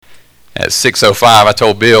At 6:05, I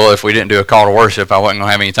told Bill if we didn't do a call to worship, I wasn't going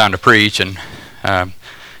to have any time to preach, and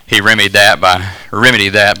he remedied that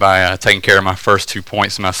by taking care of my first 2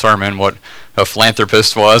 points in my sermon, what a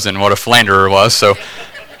philanthropist was and what a philanderer was. So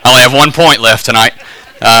I only have 1 point left tonight.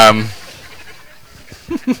 I'm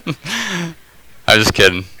just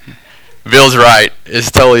kidding. Bill's right.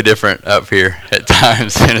 It's totally different up here at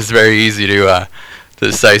times, and it's very easy to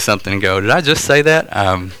say something and go, did I just say that?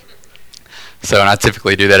 And I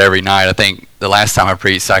typically do that every night. I think the last time I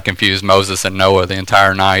preached, I confused Moses and Noah the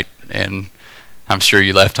entire night, and I'm sure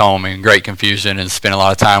you left home in great confusion and spent a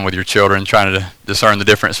lot of time with your children trying to discern the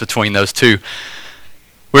difference between those two.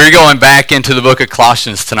 We're going back into the book of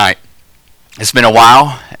Colossians tonight. It's been a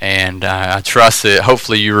while, and I trust that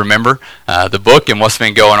hopefully you remember the book and what's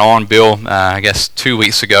been going on. Bill, I guess 2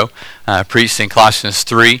 weeks ago, preached in Colossians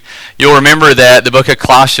 3. You'll remember that the book of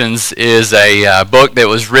Colossians is a book that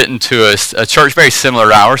was written to a church very similar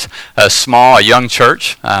to ours, a young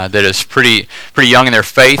church that is pretty young in their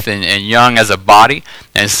faith and young as a body.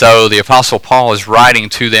 And so the Apostle Paul is writing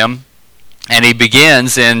to them. And he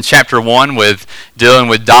begins in chapter 1 with dealing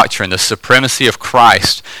with doctrine, the supremacy of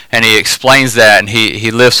Christ. And he explains that, and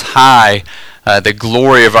he lifts high the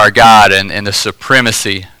glory of our God and the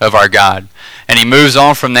supremacy of our God. And he moves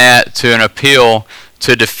on from that to an appeal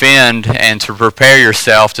to defend and to prepare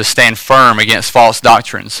yourself to stand firm against false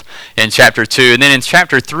doctrines in chapter 2. And then in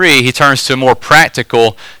chapter 3, he turns to a more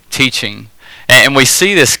practical teaching. And we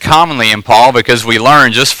see this commonly in Paul because we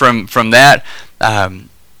learn just from that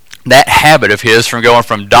that habit of his from going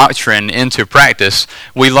from doctrine into practice.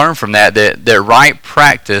 We learn from that right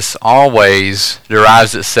practice always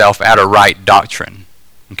derives itself out of right doctrine.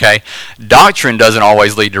 Okay? Doctrine doesn't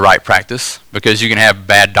always lead to right practice because you can have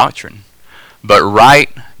bad doctrine. But right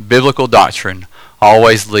biblical doctrine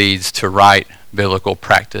always leads to right biblical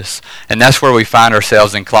practice. And that's where we find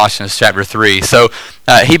ourselves in Colossians chapter 3. So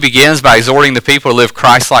he begins by exhorting the people to live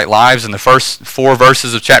Christ-like lives in the first 4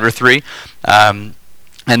 verses of chapter 3.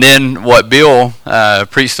 And then what Bill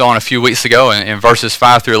preached on a few weeks ago in verses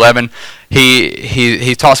 5 through 11,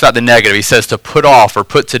 he talks about the negative. He says to put off or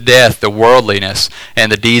put to death the worldliness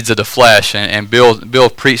and the deeds of the flesh. And Bill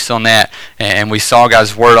preached on that, and we saw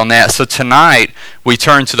God's word on that. So tonight we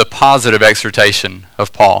turn to the positive exhortation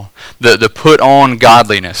of Paul, the put on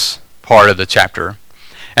godliness part of the chapter.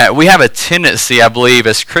 We have a tendency, I believe,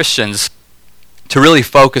 as Christians to really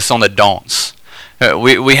focus on the don'ts.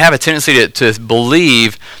 We have a tendency to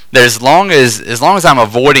believe that as long as I'm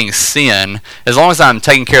avoiding sin, as long as I'm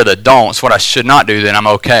taking care of the don'ts, what I should not do, then I'm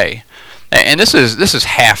okay. And this is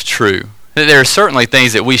half true. There are certainly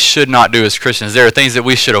things that we should not do as Christians. There are things that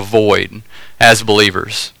we should avoid as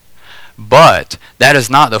believers. But that is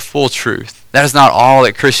not the full truth. That is not all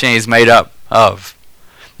that Christianity is made up of.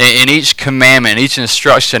 In each commandment, each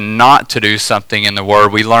instruction not to do something in the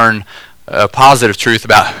Word, we learn a positive truth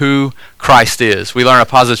about who Christ is. We learn a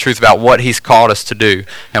positive truth about what he's called us to do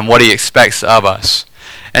and what he expects of us.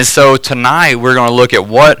 And so tonight we're going to look at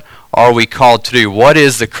what are we called to do. What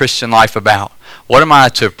is the Christian life about? What am I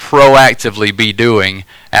to proactively be doing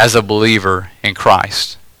as a believer in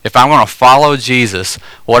Christ? If I'm going to follow Jesus,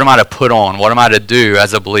 what am I to put on? What am I to do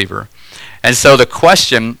as a believer? And so the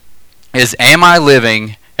question is, am I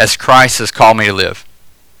living as Christ has called me to live?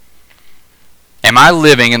 Am I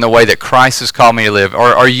living in the way that Christ has called me to live?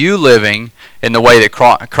 Or are you living in the way that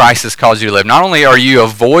Christ has called you to live? Not only are you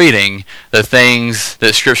avoiding the things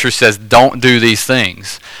that Scripture says, don't do these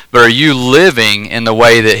things, but are you living in the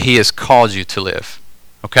way that he has called you to live?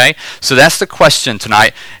 Okay? So that's the question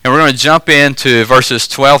tonight. And we're going to jump into verses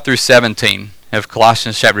 12 through 17 of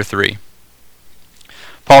Colossians chapter 3.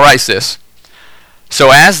 Paul writes this: So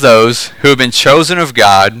as those who have been chosen of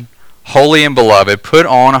God, holy and beloved, put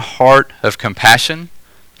on a heart of compassion,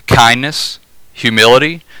 kindness,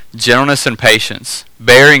 humility, gentleness, and patience,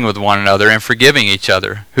 bearing with one another and forgiving each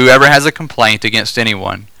other, whoever has a complaint against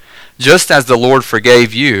anyone. Just as the Lord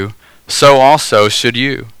forgave you, so also should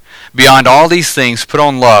you. Beyond all these things, put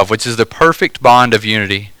on love, which is the perfect bond of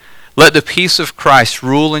unity. Let the peace of Christ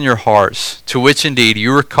rule in your hearts, to which indeed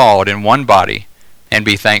you were called in one body, and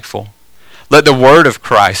be thankful. Let the word of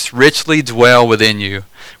Christ richly dwell within you,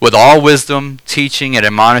 with all wisdom, teaching and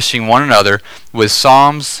admonishing one another with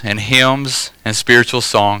psalms and hymns and spiritual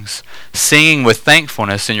songs, singing with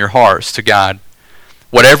thankfulness in your hearts to God.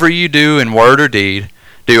 Whatever you do in word or deed,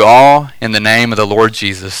 do all in the name of the Lord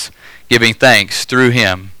Jesus, giving thanks through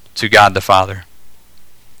him to God the Father.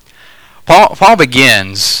 Paul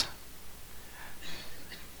begins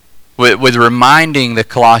with reminding the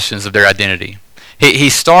Colossians of their identity.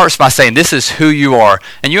 He starts by saying, this is who you are.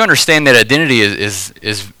 And you understand that identity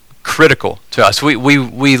is critical to us. We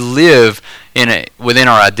live within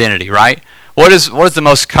our identity, right? What is the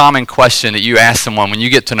most common question that you ask someone when you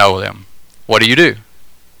get to know them? What do you do?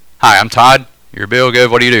 Hi, I'm Todd. You're Bill.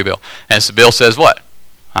 Good. What do you do, Bill? And so Bill says what?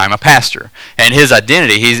 I'm a pastor. And his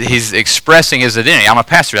identity, he's expressing his identity. I'm a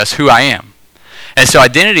pastor. That's who I am. And so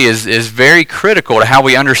identity is very critical to how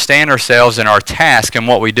we understand ourselves and our task and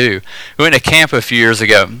what we do. We went to camp a few years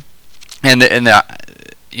ago, and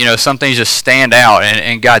some things just stand out,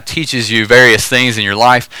 and God teaches you various things in your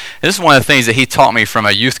life. And this is one of the things that he taught me from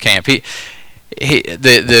a youth camp.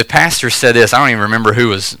 The pastor said this. I don't even remember who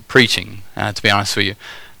was preaching, to be honest with you.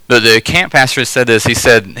 But the camp pastor said this. He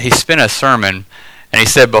spent a sermon, and he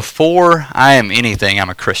said, before I am anything, I'm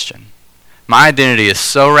a Christian. My identity is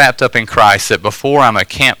so wrapped up in Christ that before I'm a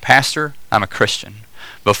camp pastor, I'm a Christian.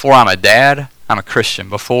 Before I'm a dad, I'm a Christian.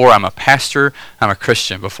 Before I'm a pastor, I'm a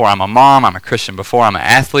Christian. Before I'm a mom, I'm a Christian. Before I'm an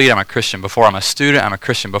athlete, I'm a Christian. Before I'm a student, I'm a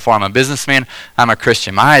Christian. Before I'm a businessman, I'm a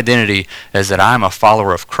Christian. My identity is that I'm a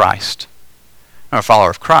follower of Christ. I'm a follower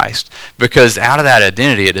of Christ, because out of that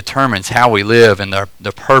identity, it determines how we live and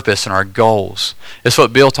the purpose and our goals. It's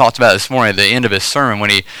what Bill talked about this morning at the end of his sermon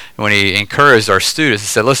when he encouraged our students. He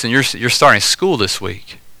said, listen, you're starting school this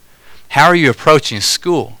week. How are you approaching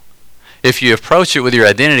school? If you approach it with your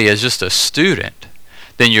identity as just a student,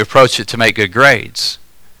 then you approach it to make good grades.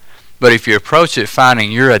 But if you approach it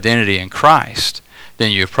finding your identity in Christ,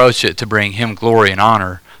 then you approach it to bring him glory and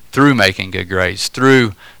honor through making good grades,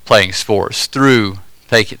 through playing sports, through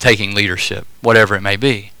taking leadership, whatever it may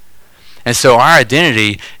be. And so our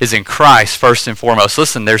identity is in Christ first and foremost.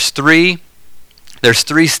 Listen, there's three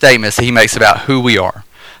statements that he makes about who we are.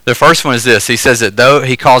 The first one is this. He says that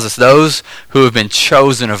he calls us those who have been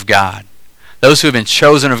chosen of God. Those who have been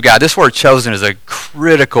chosen of God. This word chosen is a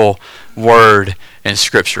critical word in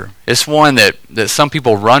Scripture. It's one that some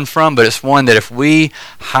people run from, but it's one that if we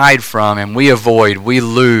hide from and we avoid, we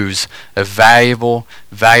lose a valuable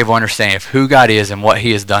understanding of who God is and what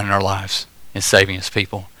he has done in our lives in saving his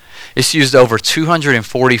people. It's used over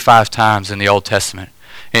 245 times in the Old Testament.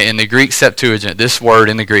 In the Greek Septuagint, this word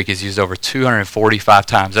in the Greek is used over 245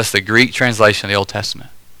 times. That's the Greek translation of the Old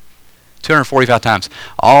Testament. 245 times,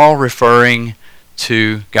 all referring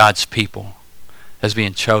to God's people as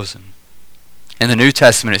being chosen. In the New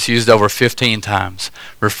Testament, it's used over 15 times,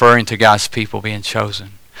 referring to God's people being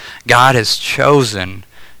chosen. God has chosen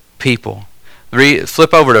people.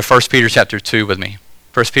 Flip over to 1 Peter chapter 2 with me.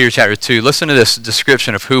 1 Peter chapter 2. Listen to this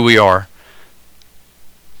description of who we are.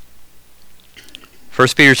 1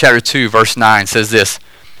 Peter chapter 2, verse 9 says this,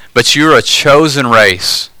 "But you are a chosen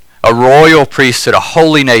race, a royal priesthood, a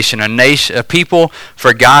holy nation, a people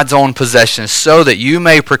for God's own possession, so that you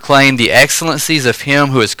may proclaim the excellencies of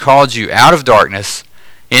him who has called you out of darkness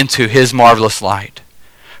into his marvelous light.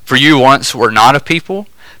 For you once were not a people,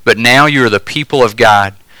 but now you are the people of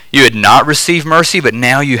God. You had not received mercy, but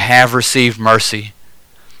now you have received mercy.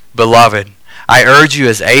 Beloved, I urge you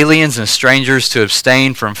as aliens and strangers to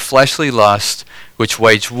abstain from fleshly lusts which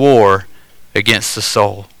wage war against the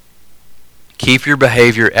soul. Keep your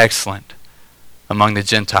behavior excellent among the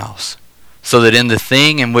Gentiles, so that in the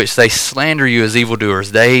thing in which they slander you as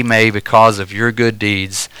evildoers, they may, because of your good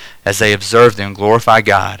deeds, as they observe them, glorify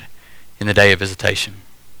God in the day of visitation."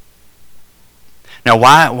 Now,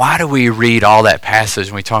 why do we read all that passage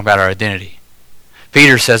when we talk about our identity?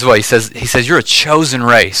 Peter says what? He says you're a chosen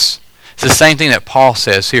race. It's the same thing that Paul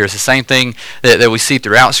says here. It's the same thing that we see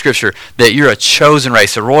throughout Scripture, that you're a chosen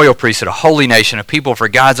race, a royal priesthood, a holy nation, a people for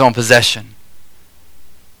God's own possession.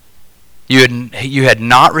 You had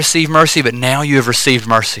not received mercy, but now you have received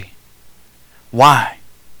mercy. Why?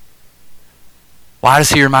 Why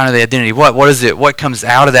does he remind of the identity? What is it? What comes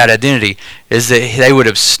out of that identity is that they would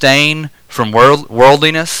abstain from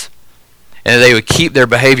worldliness, and that they would keep their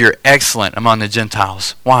behavior excellent among the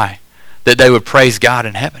Gentiles. Why? That they would praise God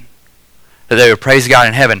in heaven. That they would praise God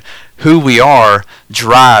in heaven. Who we are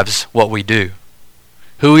drives what we do.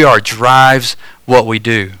 Who we are drives what we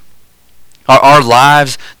do. Our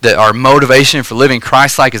lives, that our motivation for living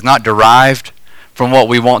Christ-like is not derived from what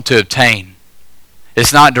we want to obtain.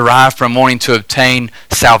 It's not derived from wanting to obtain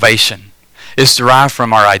salvation. It's derived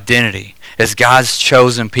from our identity. As God's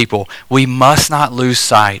chosen people, we must not lose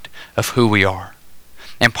sight of who we are.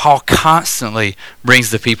 And Paul constantly brings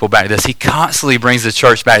the people back to this. He constantly brings the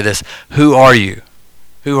church back to this. Who are you?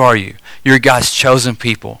 Who are you? You're God's chosen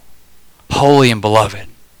people, holy and beloved.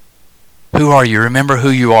 Who are you? Remember who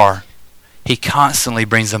you are. He constantly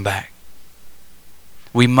brings them back.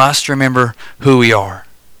 We must remember who we are.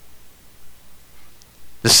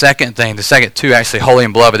 The second two actually, holy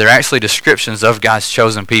and beloved, they're actually descriptions of God's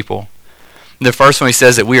chosen people. The first one, he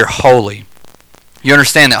says that we are holy. You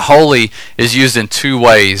understand that holy is used in two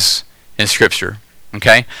ways in Scripture.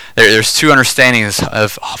 Okay? There's two understandings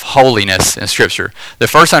of holiness in Scripture. The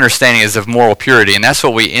first understanding is of moral purity, and that's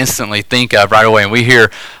what we instantly think of right away. And we hear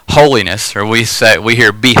holiness, or we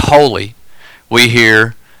hear be holy. We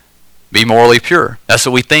hear be morally pure. That's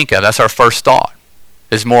what we think of. That's our first thought,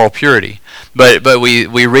 is moral purity. But we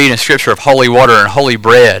read in Scripture of holy water and holy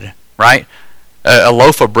bread, right? A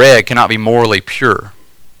loaf of bread cannot be morally pure.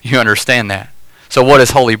 You understand that? So what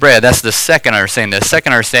is holy bread? That's the second understanding. The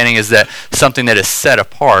second understanding is that something that is set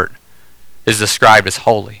apart is described as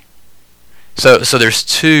holy. So there's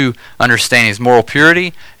two understandings, moral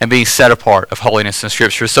purity and being set apart of holiness in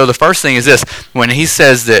Scripture. So the first thing is this: when he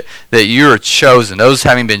says that you are chosen, those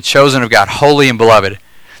having been chosen of God, holy and beloved,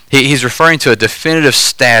 he's referring to a definitive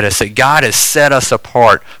status that God has set us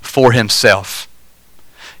apart for himself.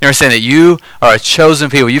 You understand that you are a chosen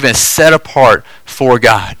people. You've been set apart for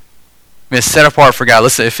God. Been set apart for God.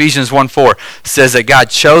 Listen, Ephesians 1:4 says that God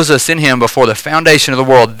chose us in him before the foundation of the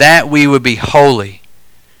world, that we would be holy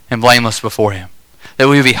and blameless before him. That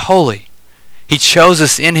we would be holy. He chose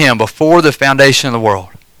us in him before the foundation of the world.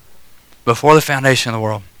 Before the foundation of the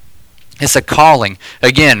world. It's a calling.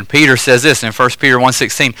 Again, Peter says this in 1 Peter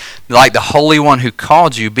 1:16, like the Holy One who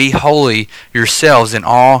called you, be holy yourselves in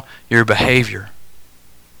all your behavior.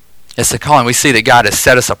 It's a calling. We see that God has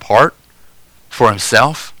set us apart for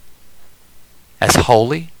himself as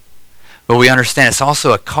holy, but we understand it's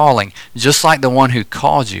also a calling. Just like the one who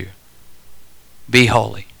called you, be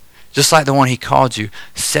holy. Just like the one he called you,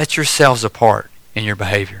 set yourselves apart in your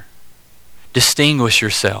behavior. Distinguish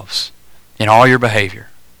yourselves in all your behavior.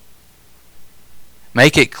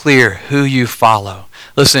 Make it clear who you follow.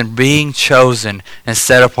 Listen, being chosen and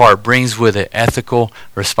set apart brings with it ethical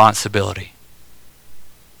responsibility.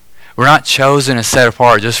 We're not chosen and set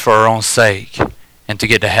apart just for our own sake and to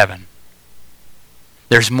get to heaven.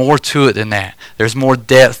 There's more to it than that. There's more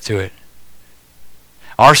depth to it.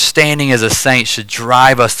 Our standing as a saint should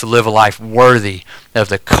drive us to live a life worthy of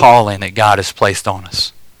the calling that God has placed on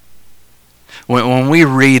us. When we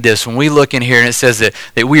read this, when we look in here and it says that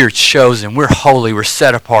we are chosen, we're holy, we're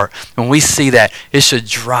set apart, when we see that, it should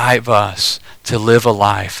drive us to live a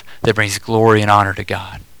life that brings glory and honor to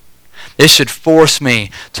God. It should force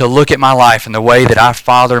me to look at my life and the way that I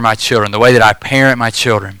father my children, the way that I parent my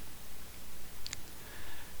children,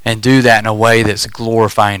 and do that in a way that's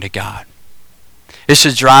glorifying to God. It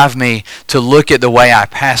should drive me to look at the way I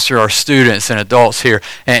pastor our students and adults here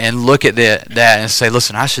and look at that and say,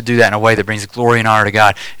 listen, I should do that in a way that brings glory and honor to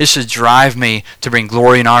God. It should drive me to bring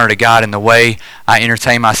glory and honor to God in the way I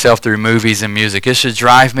entertain myself through movies and music. It should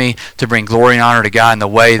drive me to bring glory and honor to God in the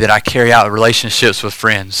way that I carry out relationships with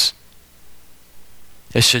friends.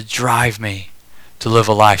 It should drive me to live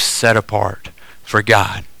a life set apart for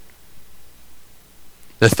God.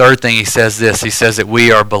 The third thing he says this, he says that we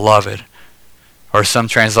are beloved. Or some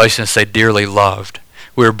translations say dearly loved.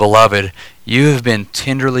 We are beloved. You have been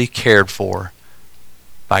tenderly cared for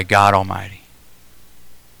by God Almighty.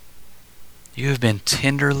 You have been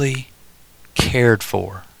tenderly cared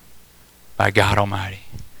for by God Almighty.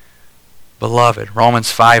 Beloved,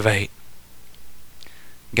 Romans 5:8.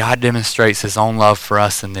 God demonstrates his own love for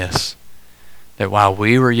us in this, that while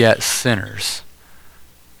we were yet sinners,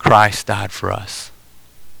 Christ died for us.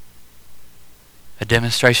 A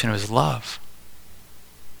demonstration of his love.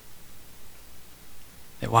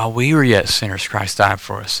 That while we were yet sinners, Christ died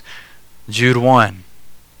for us. Jude 1.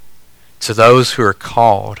 To those who are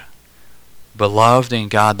called, beloved in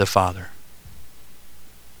God the Father.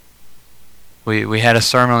 We had a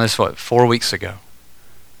sermon on this, 4 weeks ago.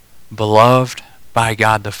 Beloved by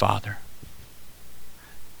God the Father.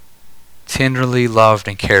 Tenderly loved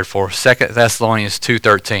and cared for. 2 Thessalonians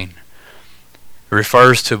 2:13. It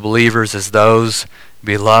refers to believers as those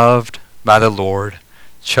beloved by the Lord,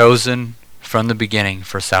 chosen from the beginning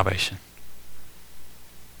for salvation.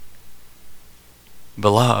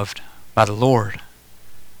 Beloved by the Lord.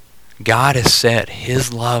 God has set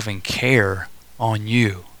his love and care on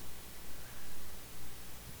you.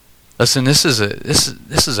 Listen, this is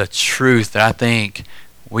a truth that I think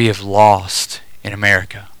we have lost in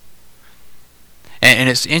America. And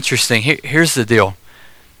it's interesting. Here's the deal.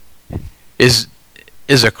 Is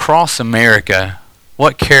across America,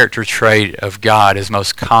 what character trait of God is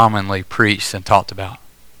most commonly preached and talked about?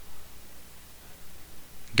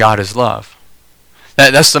 God is love.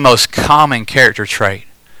 That's the most common character trait.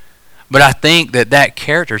 But I think that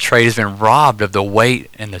character trait has been robbed of the weight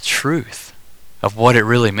and the truth of what it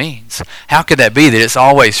really means. How could that be that it's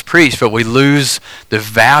always preached, but we lose the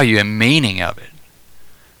value and meaning of it?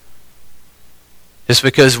 It's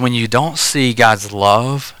because when you don't see God's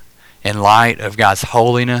love in light of God's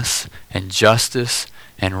holiness and justice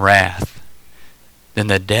and wrath, then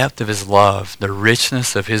the depth of his love, the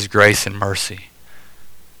richness of his grace and mercy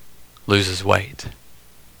loses weight.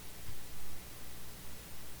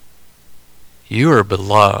 You are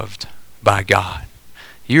beloved by God.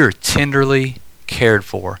 You are tenderly cared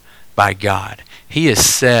for by God. He has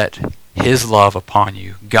set his love upon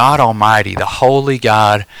you. God Almighty, the holy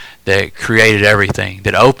God that created everything,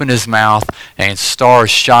 that opened his mouth and stars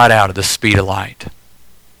shot out at the speed of light.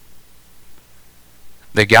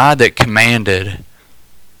 The God that commanded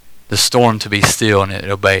the storm to be still and it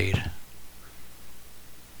obeyed.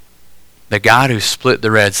 The God who split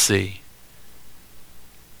the Red Sea.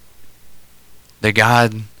 The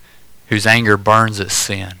God whose anger burns at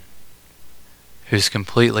sin, who's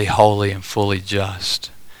completely holy and fully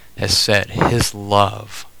just, has set his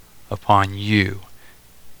love upon you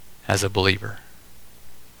as a believer.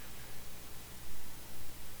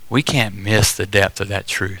 We can't miss the depth of that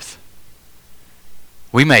truth.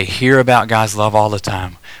 We may hear about God's love all the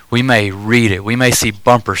time. We may read it. We may see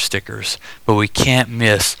bumper stickers, but we can't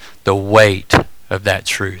miss the weight of that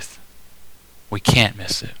truth. We can't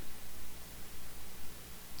miss it.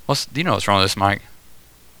 Do you know what's wrong with this mic?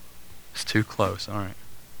 It's too close. All right.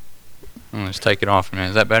 I'm going to just take it off a minute.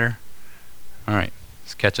 Is that better? All right.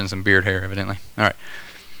 It's catching some beard hair, evidently. All right.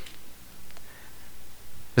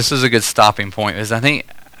 This is a good stopping point. Is I think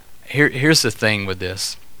here's the thing with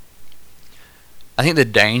this. I think the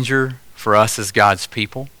danger for us as God's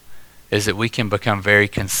people is that we can become very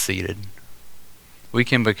conceited. We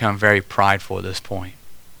can become very prideful at this point.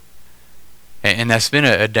 And that's been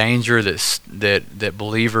a danger that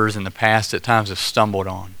believers in the past at times have stumbled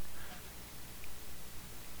on.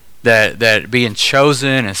 That being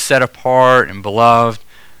chosen and set apart and beloved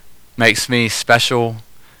makes me special,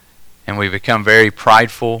 and we become very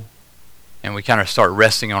prideful, and we kind of start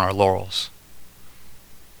resting on our laurels.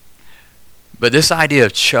 But this idea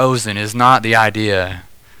of chosen is not the idea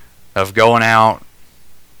of going out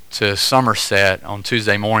to Somerset on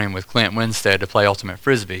Tuesday morning with Clint Winstead to play Ultimate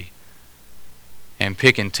Frisbee and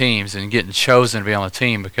picking teams and getting chosen to be on the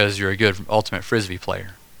team because you're a good Ultimate Frisbee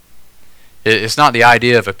player. It's not the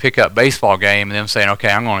idea of a pickup baseball game and them saying, okay,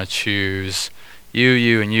 I'm going to choose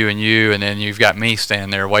you, and you, and then you've got me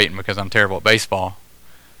standing there waiting because I'm terrible at baseball.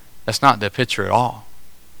 That's not the picture at all.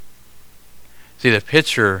 See, the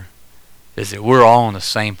picture is that we're all on the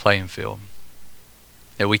same playing field.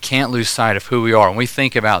 That we can't lose sight of who we are. When we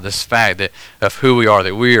think about this fact that of who we are,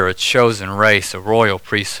 that we are a chosen race, a royal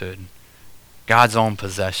priesthood, God's own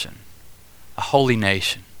possession, a holy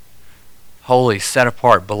nation, holy, set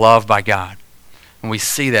apart, beloved by God. When we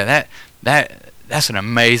see that's an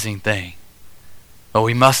amazing thing. But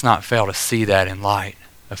we must not fail to see that in light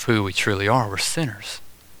of who we truly are. We're sinners.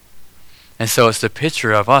 And so it's the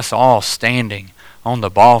picture of us all standing on the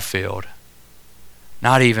ball field,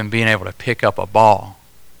 not even being able to pick up a ball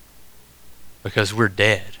because we're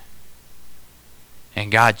dead.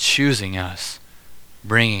 And God choosing us,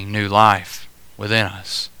 bringing new life within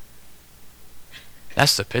us.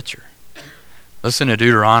 That's the picture. Listen to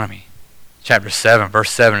Deuteronomy chapter 7, verse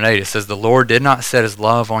 7 and 8. It says, "The Lord did not set his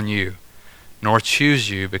love on you, nor choose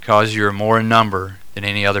you because you are more in number than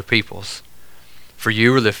any other peoples. For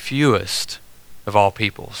you were the fewest of all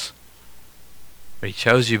peoples. But he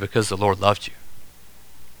chose you because the Lord loved you."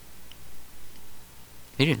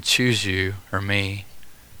 He didn't choose you or me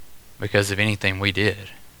because of anything we did.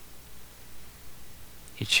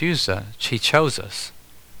 He chose us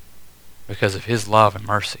because of his love and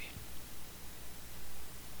mercy.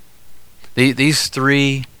 These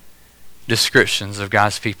three descriptions of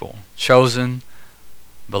God's people, chosen,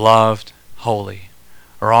 beloved, holy,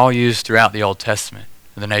 are all used throughout the Old Testament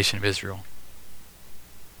of the nation of Israel.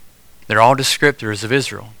 They're all descriptors of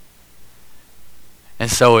Israel.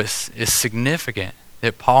 And so it's significant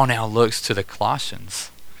that Paul now looks to the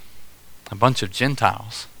Colossians, a bunch of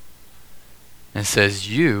Gentiles, and says,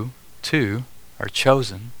 you too are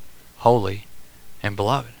chosen, holy, and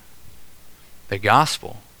beloved. The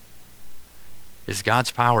gospel is God's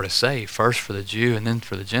power to save, first for the Jew and then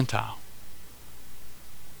for the Gentile.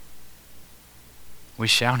 We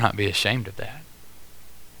shall not be ashamed of that.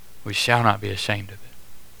 We shall not be ashamed of it.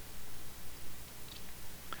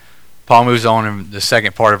 Paul moves on in the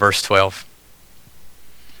second part of verse 12.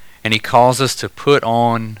 And he calls us to put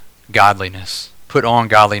on godliness. Put on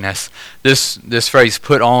godliness. This phrase,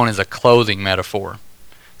 put on, is a clothing metaphor.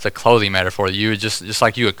 It's a clothing metaphor. You would just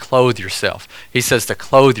like you would clothe yourself. He says to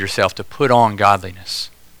clothe yourself, to put on godliness.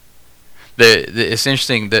 It's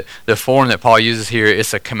interesting that the form that Paul uses here,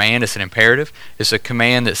 it's a command, it's an imperative. It's a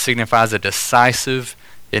command that signifies a decisive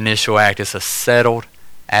initial act. It's a settled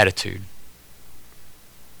attitude.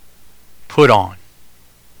 Put on.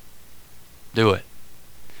 Do it.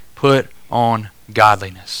 Put on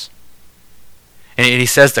godliness. And he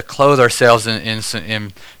says to clothe ourselves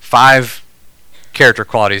in 5 character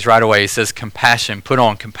qualities right away. He says compassion. Put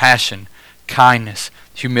on compassion, kindness,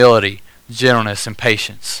 humility, gentleness, and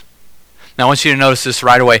patience. Now I want you to notice this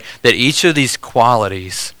right away, that each of these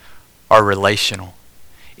qualities are relational.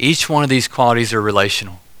 Each one of these qualities are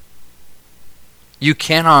relational. You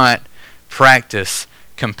cannot practice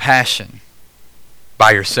compassion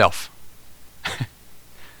by yourself.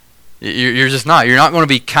 You're just not. You're not going to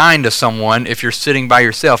be kind to someone if you're sitting by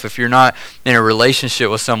yourself, if you're not in a relationship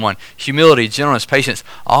with someone. Humility, gentleness, patience,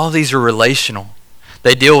 all of these are relational.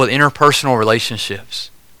 They deal with interpersonal relationships.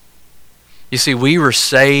 You see, we were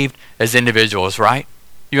saved as individuals, right?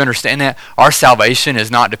 You understand that? Our salvation is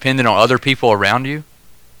not dependent on other people around you.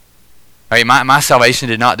 Right? My salvation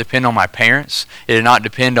did not depend on my parents. It did not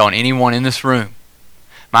depend on anyone in this room.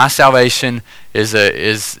 My salvation is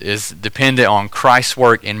dependent on Christ's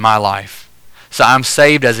work in my life. So I'm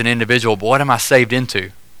saved as an individual, but what am I saved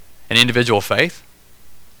into? An individual faith?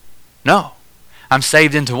 No. I'm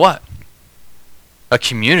saved into what? A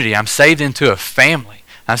community. I'm saved into a family.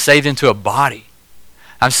 I'm saved into a body.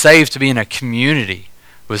 I'm saved to be in a community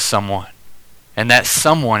with someone. And that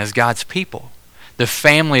someone is God's people. The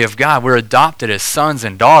family of God. We're adopted as sons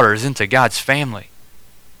and daughters into God's family.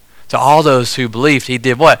 To all those who believed, he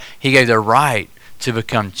did what? He gave the right to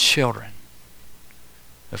become children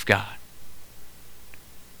of God.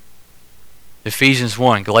 Ephesians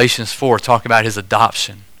 1, Galatians 4 talk about his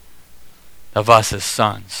adoption of us as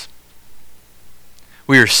sons.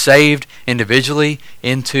 We are saved individually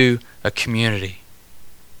into a community.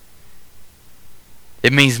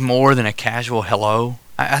 It means more than a casual hello.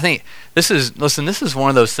 I think this is one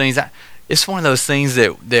of those things. It's one of those things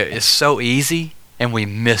that is so easy and we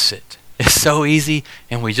miss it. It's so easy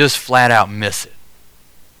and we just flat out miss it.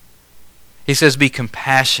 He says be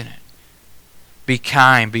compassionate, be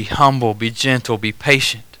kind, be humble, be gentle, be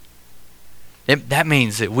patient. That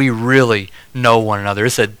means that we really know one another.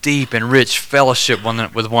 It's a deep and rich fellowship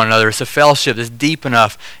with one another. It's a fellowship that's deep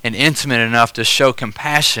enough and intimate enough to show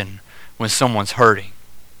compassion when someone's hurting.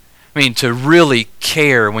 I mean, to really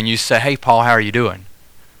care when you say, hey, Paul, how are you doing?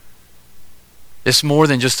 It's more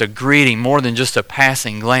than just a greeting, more than just a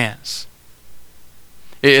passing glance.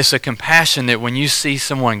 It's a compassion that when you see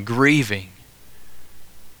someone grieving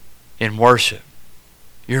in worship,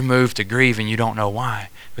 you're moved to grieve and you don't know why,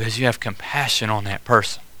 because you have compassion on that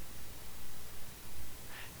person.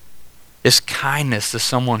 It's kindness to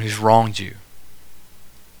someone who's wronged you.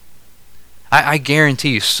 I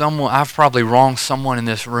guarantee you, I've probably wronged someone in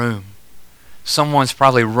this room. Someone's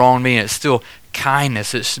probably wronged me, and it's still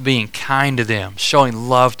kindness. It's being kind to them, showing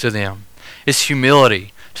love to them. It's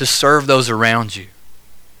humility to serve those around you.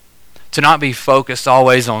 To not be focused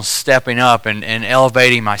always on stepping up and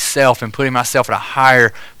elevating myself and putting myself at a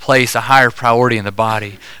higher place, a higher priority in the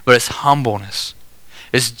body. But it's humbleness.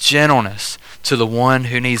 It's gentleness to the one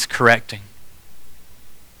who needs correcting.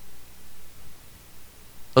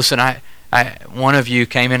 Listen, one of you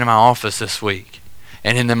came into my office this week,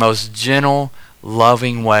 and in the most gentle,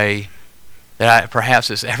 loving way that perhaps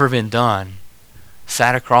has ever been done,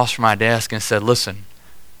 sat across from my desk and said, listen,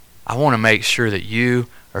 I want to make sure that you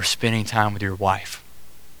are spending time with your wife.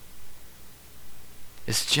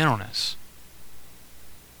 It's gentleness.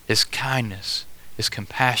 It's kindness. It's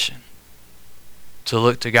compassion. To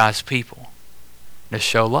look to God's people. To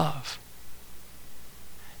show love.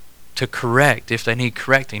 To correct if they need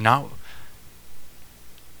correcting. Not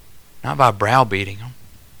by browbeating them,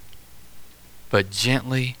 but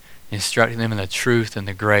gently instructing them in the truth and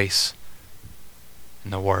the grace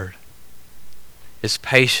and the word. It's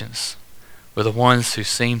patience with the ones who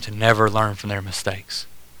seem to never learn from their mistakes.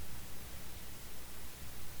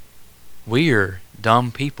 We are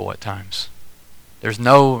dumb people at times. There's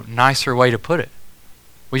no nicer way to put it.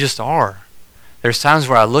 We just are. There's times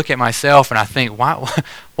where I look at myself and I think, wow,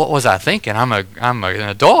 what was I thinking? I'm an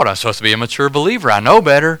adult. I'm supposed to be a mature believer. I know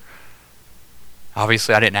better.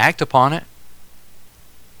 Obviously, I didn't act upon it.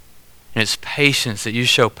 And it's patience that you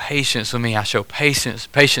show patience with me. I show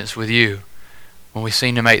patience with you. When we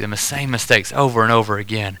seem to make the same mistakes over and over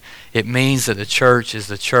again, it means that the church is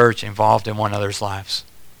the church involved in one another's lives.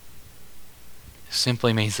 It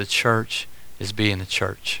simply means the church is being the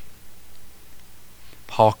church.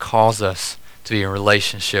 Paul calls us to be in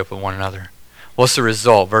relationship with one another. What's the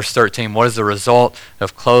result? Verse 13, what is the result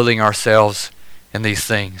of clothing ourselves in these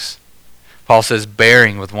things? Paul says,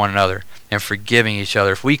 bearing with one another and forgiving each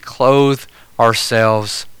other. If we clothe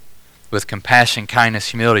ourselves with compassion, kindness,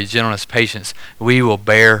 humility, gentleness, patience, we will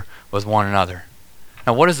bear with one another.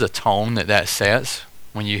 Now, what is the tone that sets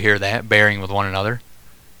when you hear that, bearing with one another?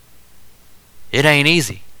 It ain't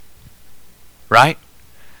easy, right?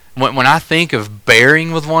 When I think of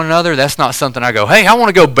bearing with one another, that's not something I go, hey, I want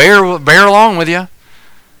to go bear along with you.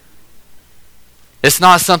 It's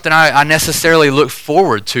not something I necessarily look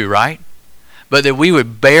forward to, right? But that we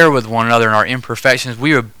would bear with one another in our imperfections.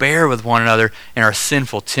 We would bear with one another in our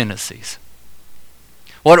sinful tendencies.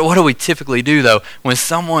 What do we typically do, though, when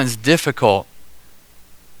someone's difficult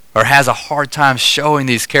or has a hard time showing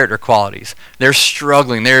these character qualities? They're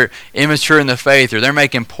struggling, they're immature in the faith, or they're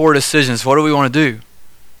making poor decisions. What do we want to do?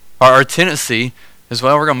 Our tendency is,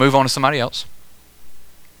 well, we're going to move on to somebody else.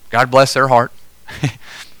 God bless their heart.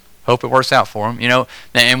 Hope it works out for them,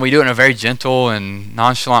 and we do it in a very gentle and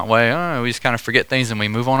nonchalant way. We just kind of forget things and we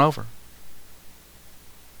move on over.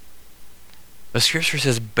 The Scripture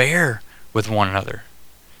says, bear with one another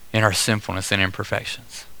in our sinfulness and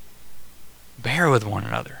imperfections. Bear with one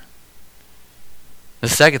another. The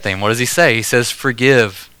second thing, what does he say? He says,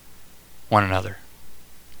 forgive one another.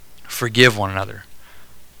 Forgive one another.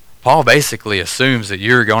 Paul basically assumes that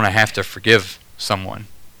you're going to have to forgive someone.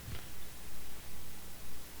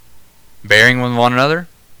 Bearing with one another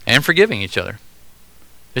and forgiving each other.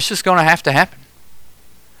 It's just going to have to happen.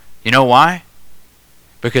 You know why?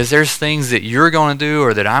 Because there's things that you're going to do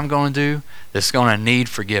or that I'm going to do that's going to need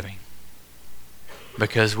forgiving.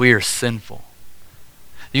 Because we are sinful.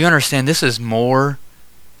 You understand this is more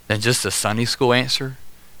than just a Sunday school answer?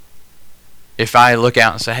 If I look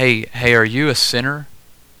out and say, hey, are you a sinner?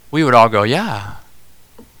 We would all go, yeah.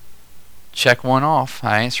 Check one off.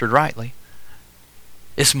 I answered rightly.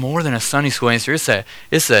 It's more than a Sunday school answer.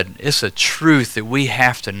 It's a truth that we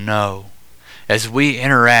have to know as we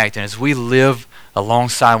interact and as we live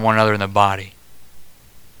alongside one another in the body.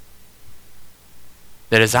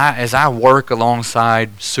 That as I work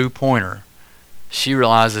alongside Sue Pointer, she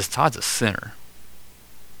realizes Todd's a sinner.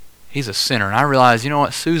 He's a sinner. And I realize, you know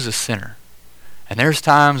what, Sue's a sinner. And there's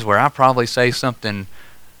times where I probably say something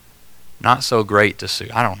not so great to Sue.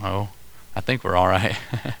 I don't know. I think we're all right.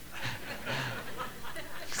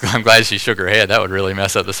 I'm glad she shook her head. That would really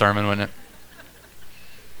mess up the sermon, wouldn't it?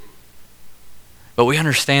 But we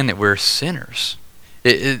understand that we're sinners.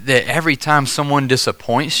 That every time someone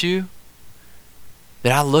disappoints you,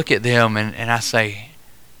 that I look at them and I say,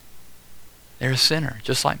 they're a sinner,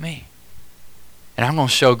 just like me. And I'm going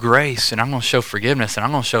to show grace, and I'm going to show forgiveness, and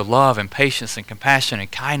I'm going to show love and patience and compassion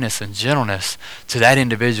and kindness and gentleness to that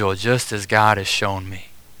individual just as God has shown me.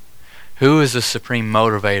 Who is the supreme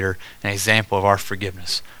motivator and example of our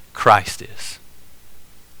forgiveness? Christ is.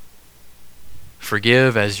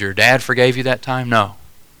 Forgive as your dad forgave you that time? No.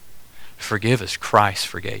 Forgive as Christ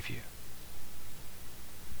forgave you.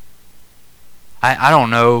 I don't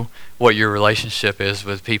know what your relationship is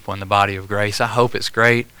with people in the body of grace. I hope it's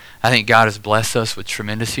great. I think God has blessed us with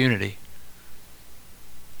tremendous unity.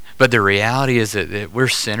 But the reality is that we're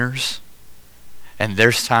sinners. And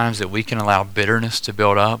there's times that we can allow bitterness to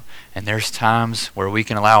build up. And there's times where we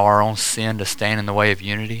can allow our own sin to stand in the way of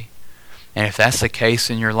unity. And if that's the case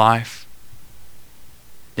in your life,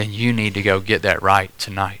 then you need to go get that right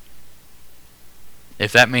tonight.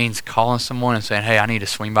 If that means calling someone and saying, hey, I need to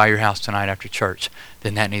swing by your house tonight after church,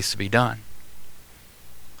 then that needs to be done.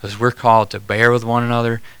 Because we're called to bear with one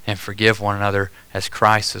another and forgive one another as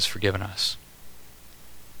Christ has forgiven us.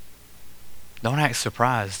 Don't act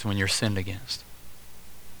surprised when you're sinned against.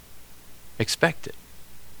 Expect it.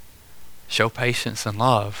 Show patience and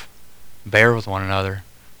love. Bear with one another.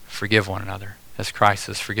 Forgive one another as Christ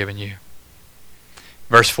has forgiven you.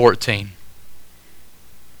 Verse 14.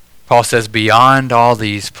 Paul says, beyond all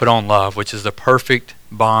these, put on love, which is the perfect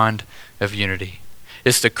bond of unity.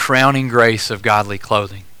 It's the crowning grace of godly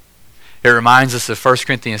clothing. It reminds us of 1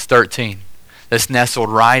 Corinthians 13. That's nestled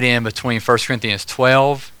right in between 1 Corinthians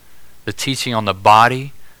 12, the teaching on the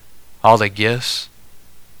body, all the gifts,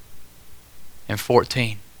 and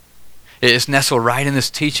 14. It's nestled right in this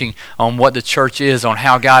teaching on what the church is, on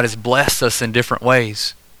how God has blessed us in different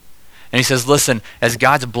ways. And he says, listen, as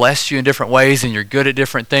God's blessed you in different ways and you're good at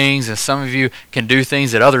different things and some of you can do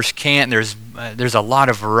things that others can't, there's a lot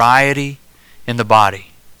of variety in the body,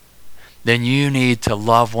 then you need to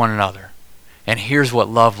love one another. And here's what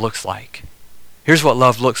love looks like. Here's what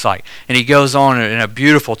love looks like. And he goes on in a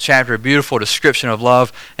beautiful chapter, a beautiful description of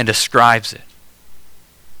love and describes it.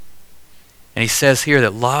 And he says here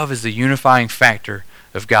that love is the unifying factor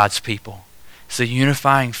of God's people. It's the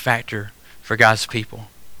unifying factor for God's people.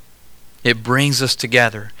 It brings us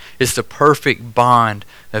together. It's the perfect bond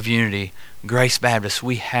of unity. Grace Baptist,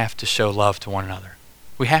 we have to show love to one another.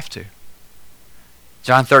 We have to.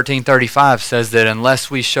 John 13:35 says that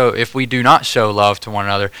if we do not show love to one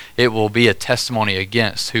another, it will be a testimony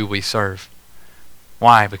against who we serve.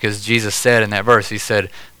 Why? Because Jesus said in that verse, he said,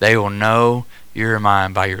 they will know you're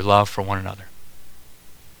mine by your love for one another.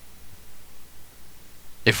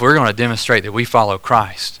 If we're going to demonstrate that we follow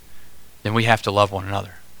Christ, then we have to love one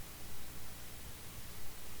another.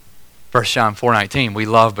 1 John 4:19, we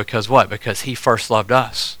love because what? Because he first loved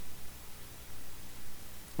us.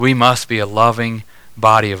 We must be a loving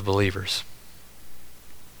body of believers.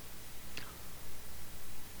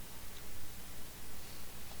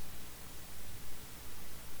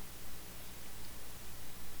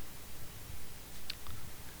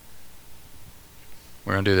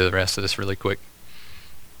 We're going to do the rest of this really quick.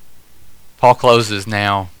 Paul closes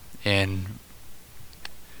now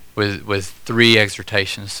with three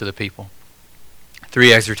exhortations to the people.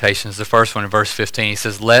 Three exhortations. The first one in verse 15, he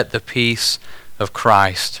says, let the peace of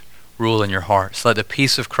Christ rule in your hearts. Let the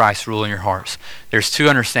peace of Christ rule in your hearts. There's two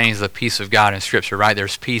understandings of the peace of God in Scripture, right?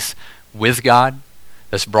 There's peace with God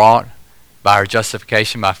that's brought by our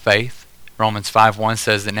justification by faith. Romans 5:1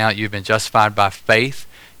 says that now that you've been justified by faith,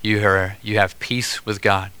 you have peace with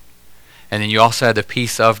God. And then you also have the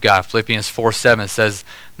peace of God. Philippians 4:7 says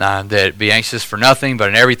that be anxious for nothing, but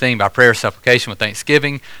in everything by prayer, supplication, with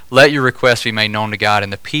thanksgiving, let your requests be made known to God.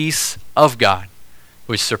 And the peace of God,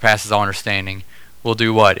 which surpasses all understanding, will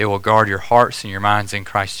do what? It will guard your hearts and your minds in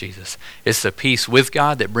Christ Jesus. It's the peace with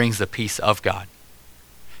God that brings the peace of God.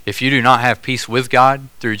 If you do not have peace with God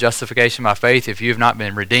through justification by faith, if you have not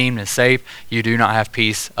been redeemed and saved, you do not have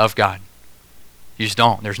peace of God. You just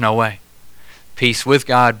don't. There's no way. Peace with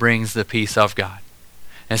God brings the peace of God.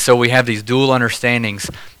 And so we have these dual understandings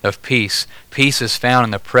of peace. Peace is found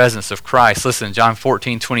in the presence of Christ. Listen, John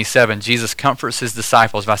 14:27, Jesus comforts his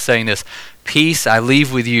disciples by saying this, peace I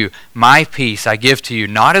leave with you, my peace I give to you,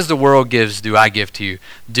 not as the world gives do I give to you.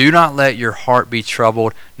 Do not let your heart be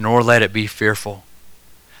troubled, nor let it be fearful.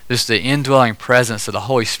 This is the indwelling presence of the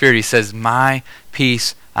Holy Spirit. He says, my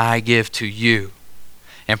peace I give to you.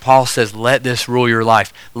 And Paul says, let this rule your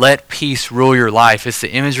life. Let peace rule your life. It's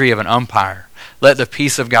the imagery of an umpire. Let the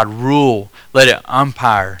peace of God rule. Let it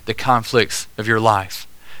umpire the conflicts of your life.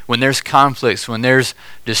 When there's conflicts, when there's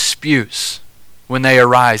disputes, when they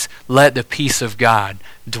arise, let the peace of God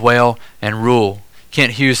dwell and rule.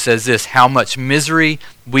 Kent Hughes says this, how much misery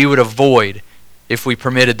we would avoid if we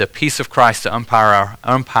permitted the peace of Christ to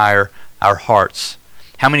umpire our hearts.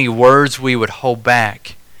 How many words we would hold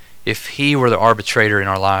back if he were the arbitrator in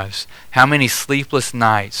our lives. How many sleepless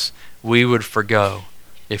nights we would forgo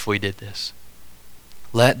if we did this.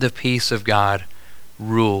 Let the peace of God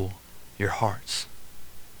rule your hearts.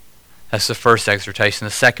 That's the first exhortation.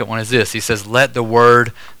 The second one is this. He says, let the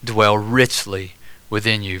word dwell richly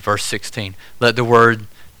within you. Verse 16. Let the word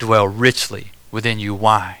dwell richly within you.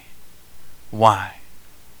 Why? Why?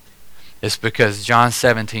 It's because John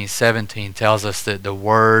 17:17 tells us that the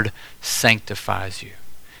word sanctifies you.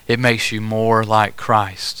 It makes you more like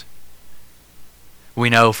Christ. We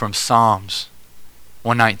know from Psalms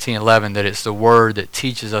 119:11 that it's the word that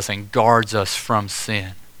teaches us and guards us from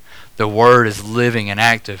sin. The word is living and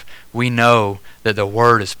active. We know that the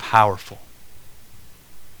word is powerful.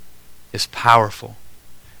 It's powerful.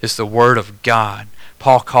 It's the word of God.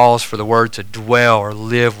 Paul calls for the word to dwell or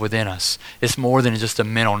live within us. It's more than just a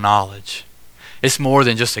mental knowledge. It's more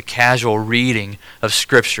than just a casual reading of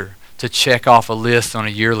Scripture to check off a list on a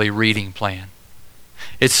yearly reading plan.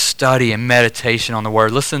 It's study and meditation on the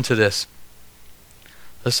word. Listen to this.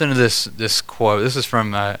 Listen to this quote. This is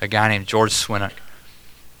from a guy named George Swinnock.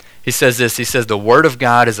 He says this. He says, the word of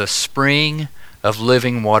God is a spring of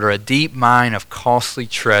living water, a deep mine of costly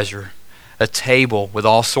treasure, a table with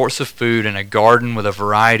all sorts of food, and a garden with a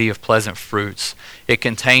variety of pleasant fruits. It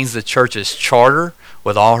contains the church's charter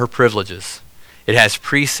with all her privileges. It has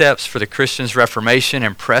precepts for the Christian's reformation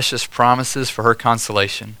and precious promises for her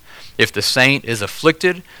consolation. If the saint is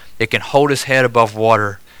afflicted, it can hold his head above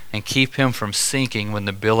water and keep him from sinking when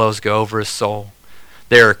the billows go over his soul.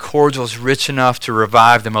 There are cordials rich enough to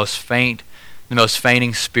revive the most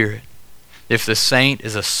fainting spirit. If the saint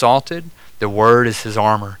is assaulted, the word is his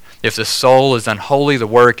armor. If the soul is unholy, the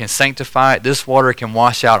word can sanctify it. This water can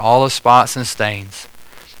wash out all the spots and stains.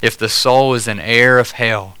 If the soul is in air of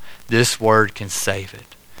hell, this word can save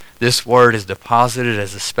it. This word is deposited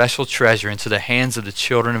as a special treasure into the hands of the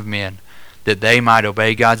children of men, that they might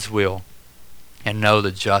obey God's will and know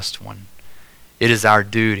the just one. It is our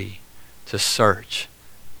duty to search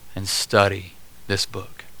and study this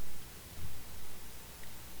book.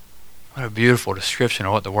 What a beautiful description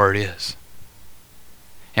of what the word is.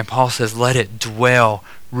 And Paul says, let it dwell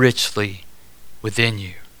richly within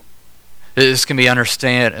you. This can be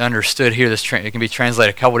understood here. It can be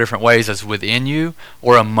translated a couple different ways as within you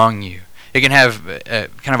or among you. It can have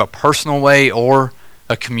kind of a personal way or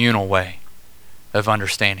a communal way of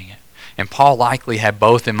understanding it. And Paul likely had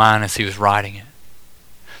both in mind as he was writing it.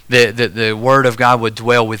 The Word of God would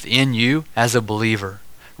dwell within you as a believer,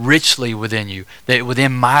 richly within you. That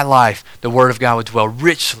within my life, the Word of God would dwell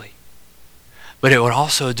richly. But it would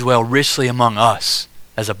also dwell richly among us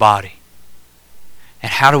as a body.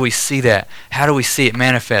 And how do we see that? How do we see it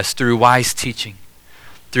manifest? Through wise teaching.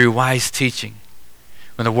 Through wise teaching.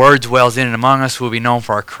 When the Word dwells in and among us, we'll be known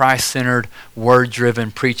for our Christ-centered,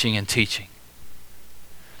 Word-driven preaching and teaching.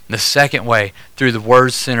 The second way, through the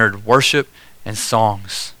Word-centered worship and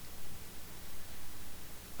songs.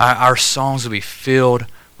 Our songs will be filled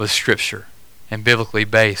with Scripture and biblically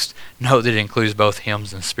based. Note that it includes both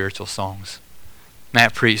hymns and spiritual songs.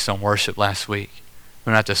 Matt preached on worship last week. We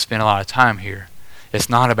don't have to spend a lot of time here. It's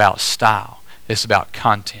not about style. It's about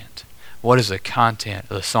content. What is the content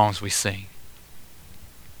of the songs we sing?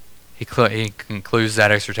 He concludes that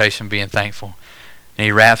exhortation being thankful. And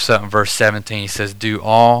he wraps up in verse 17. He says, do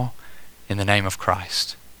all in the name of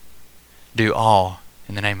Christ. Do all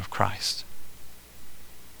in the name of Christ.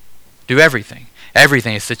 Do everything.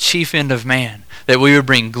 Everything. It's the chief end of man. That we would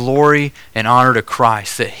bring glory and honor to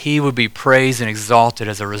Christ. That He would be praised and exalted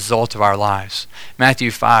as a result of our lives. Matthew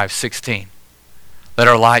 5:16. Let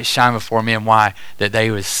our light shine before men. Why? That they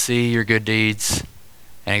would see your good deeds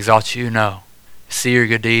and exalt you. No. See your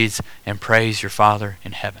good deeds and praise your Father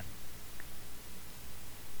in heaven.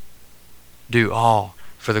 Do all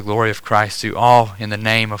for the glory of Christ. Do all in the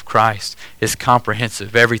name of Christ. It's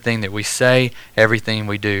comprehensive. Everything that we say, everything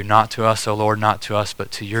we do. Not to us, O Lord, not to us,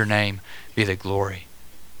 but to your name be the glory.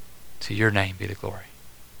 To your name be the glory.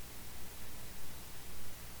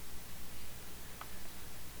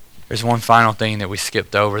 There's one final thing that we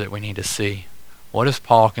skipped over that we need to see. What does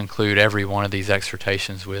Paul conclude every one of these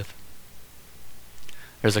exhortations with?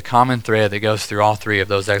 There's a common thread that goes through all three of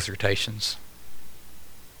those exhortations.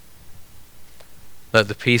 Let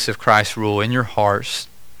the peace of Christ rule in your hearts,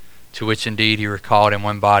 to which indeed you are called in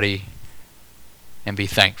one body, and be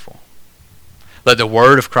thankful. Let the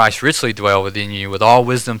word of Christ richly dwell within you, with all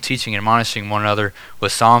wisdom, teaching and admonishing one another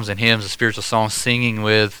with psalms and hymns and spiritual songs, singing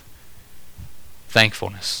with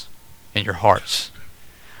thankfulness in your hearts.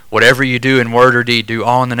 Whatever you do in word or deed, do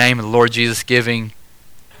all in the name of the Lord Jesus, giving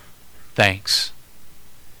thanks.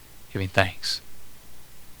 Giving thanks.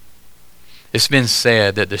 It's been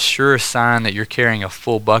said that the surest sign that you're carrying a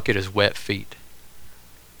full bucket is wet feet.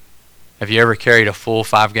 Have you ever carried a full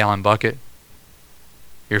 5-gallon bucket?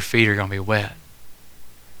 Your feet are going to be wet.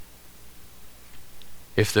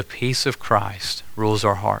 If the peace of Christ rules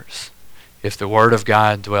our hearts, if the Word of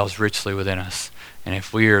God dwells richly within us, and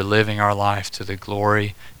if we are living our life to the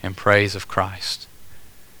glory and praise of Christ,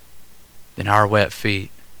 then our wet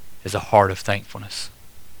feet is a heart of thankfulness.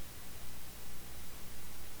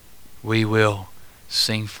 We will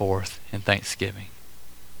sing forth in thanksgiving.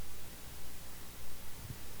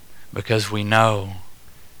 Because we know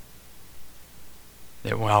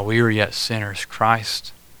that while we were yet sinners,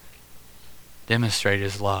 Christ demonstrated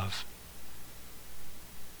His love.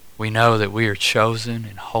 We know that we are chosen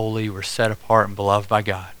and holy, we're set apart and beloved by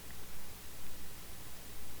God.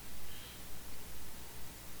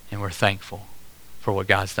 And we're thankful for what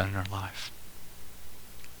God's done in our life.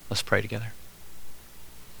 Let's pray together.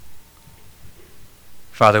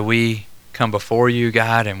 Father, we come before you,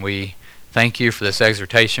 God, and we thank you for this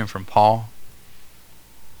exhortation from Paul.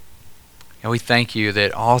 And we thank you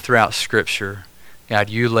that all throughout Scripture,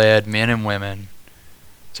 God, you led men and women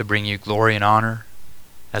to bring you glory and honor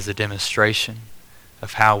as a demonstration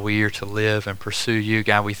of how we are to live and pursue you.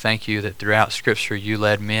 God, we thank you that throughout Scripture you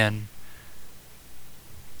led men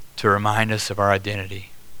to remind us of our identity.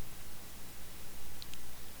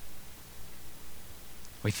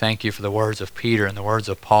 We thank you for the words of Peter and the words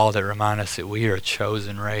of Paul that remind us that we are a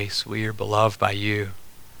chosen race. We are beloved by you.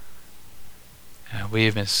 We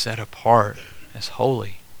have been set apart as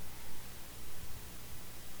holy.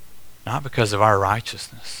 Not because of our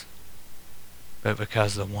righteousness, but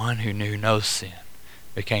because the one who knew no sin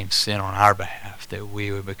became sin on our behalf, that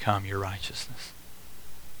we would become your righteousness.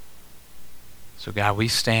 So God, we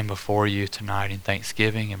stand before you tonight in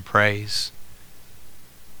thanksgiving and praise.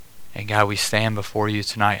 And God, we stand before you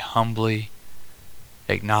tonight humbly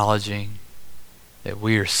acknowledging that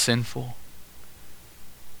we are sinful.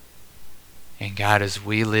 And God, as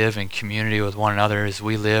we live in community with one another, as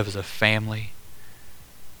we live as a family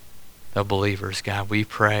of believers, God, we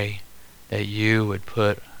pray that you would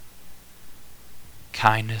put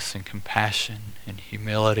kindness and compassion and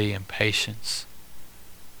humility and patience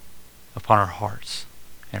upon our hearts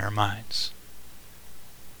and our minds.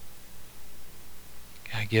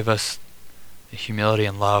 God, give us the humility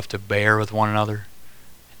and love to bear with one another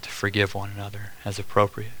and to forgive one another as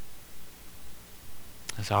appropriate,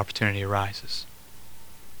 as opportunity arises.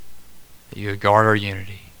 That you would guard our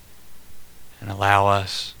unity and allow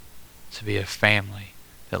us to be a family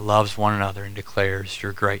that loves one another and declares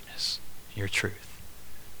your greatness, your truth.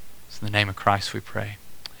 It's in the name of Christ we pray.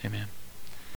 Amen.